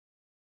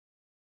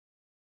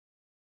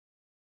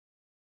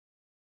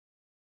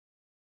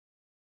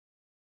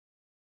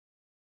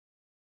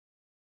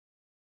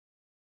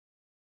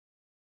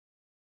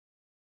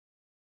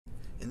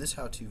In this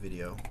how-to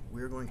video,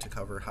 we are going to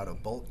cover how to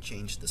bulk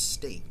change the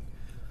state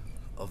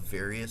of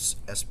various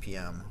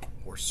SPM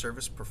or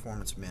Service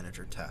Performance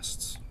Manager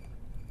tests.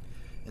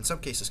 In some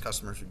cases,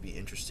 customers would be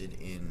interested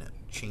in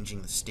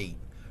changing the state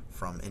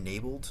from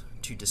enabled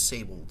to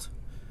disabled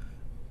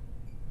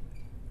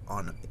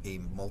on a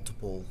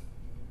multiple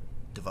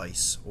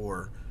device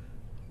or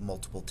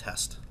multiple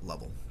test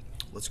level.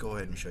 Let's go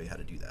ahead and show you how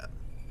to do that.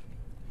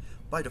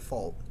 By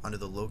default, under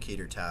the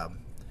Locator tab,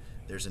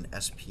 there's an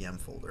SPM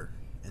folder,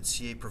 and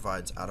CA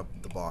provides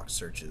out-of-the-box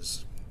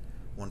searches,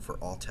 one for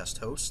all test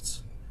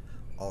hosts,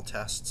 all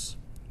tests,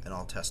 and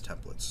all test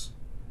templates.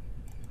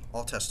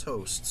 All test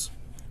hosts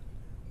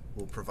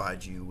will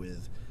provide you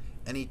with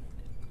any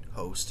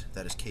host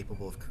that is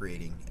capable of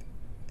creating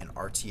an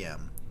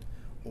RTM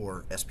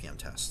or SPM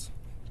test.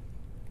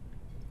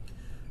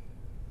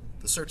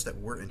 The search that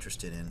we're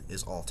interested in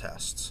is all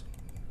tests.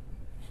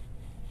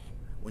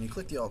 When you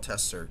click the all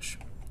test search,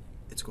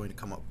 it's going to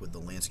come up with the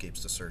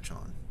landscapes to search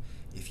on.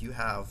 If you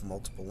have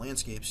multiple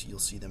landscapes, you'll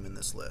see them in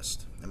this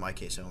list. In my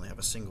case, I only have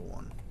a single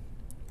one.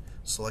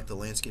 Select the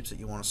landscapes that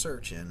you want to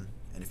search in,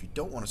 and if you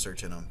don't want to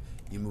search in them,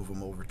 you move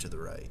them over to the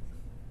right.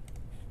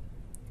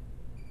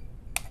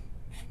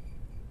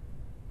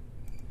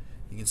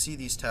 You can see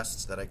these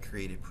tests that I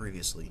created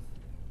previously,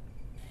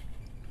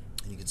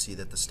 and you can see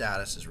that the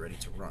status is ready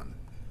to run.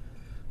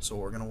 So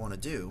what we're going to want to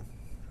do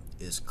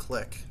is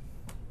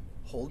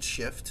hold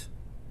Shift,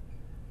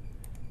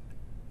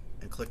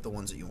 and click the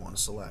ones that you want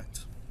to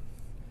select.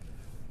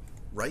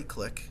 Right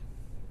click,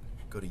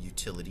 go to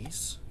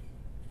Utilities,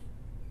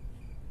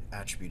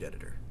 Attribute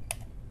Editor.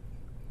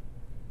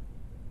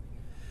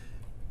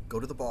 Go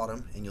to the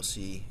bottom and you'll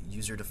see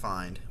User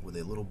Defined with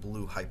a little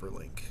blue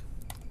hyperlink.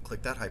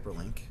 Click that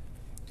hyperlink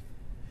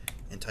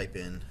and type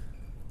in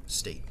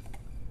state.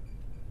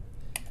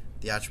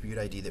 The attribute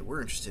ID that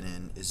we're interested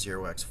in is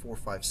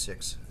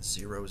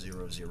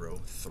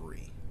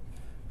 0x45600003.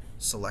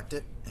 Select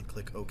it and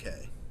click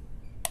OK.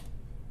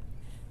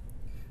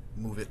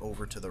 Move it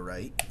over to the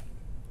right.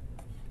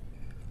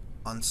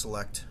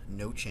 Unselect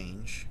No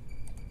Change.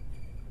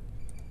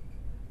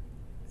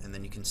 And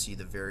then you can see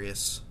the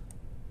various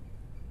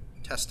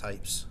test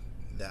types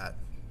that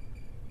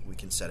we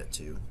can set it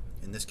to.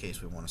 In this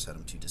case, we want to set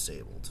them to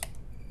disabled.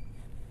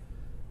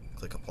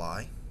 Click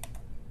Apply,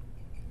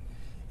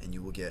 and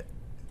you will get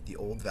the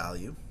old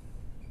value,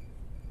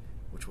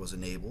 which was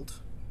enabled,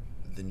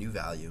 the new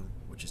value,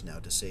 which is now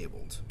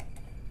disabled.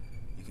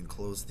 You can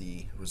close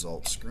the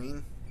results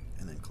screen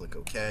and then click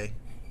OK.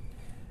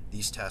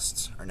 These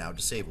tests are now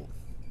disabled.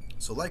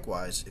 So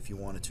likewise, if you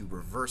wanted to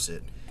reverse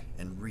it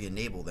and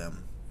re-enable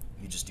them,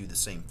 you just do the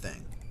same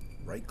thing.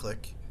 Right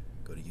click,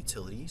 go to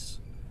Utilities,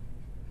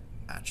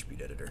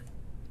 Attribute Editor.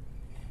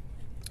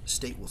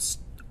 State will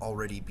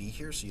already be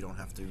here, so you don't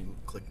have to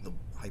click the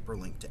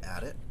hyperlink to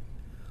add it.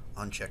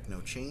 Uncheck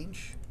No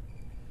Change,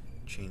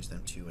 change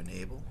them to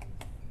Enable,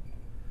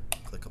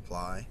 click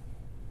Apply,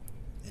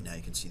 and now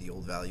you can see the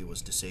old value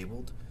was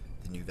disabled,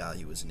 the new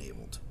value is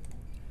enabled.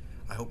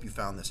 I hope you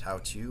found this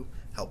how-to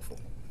helpful.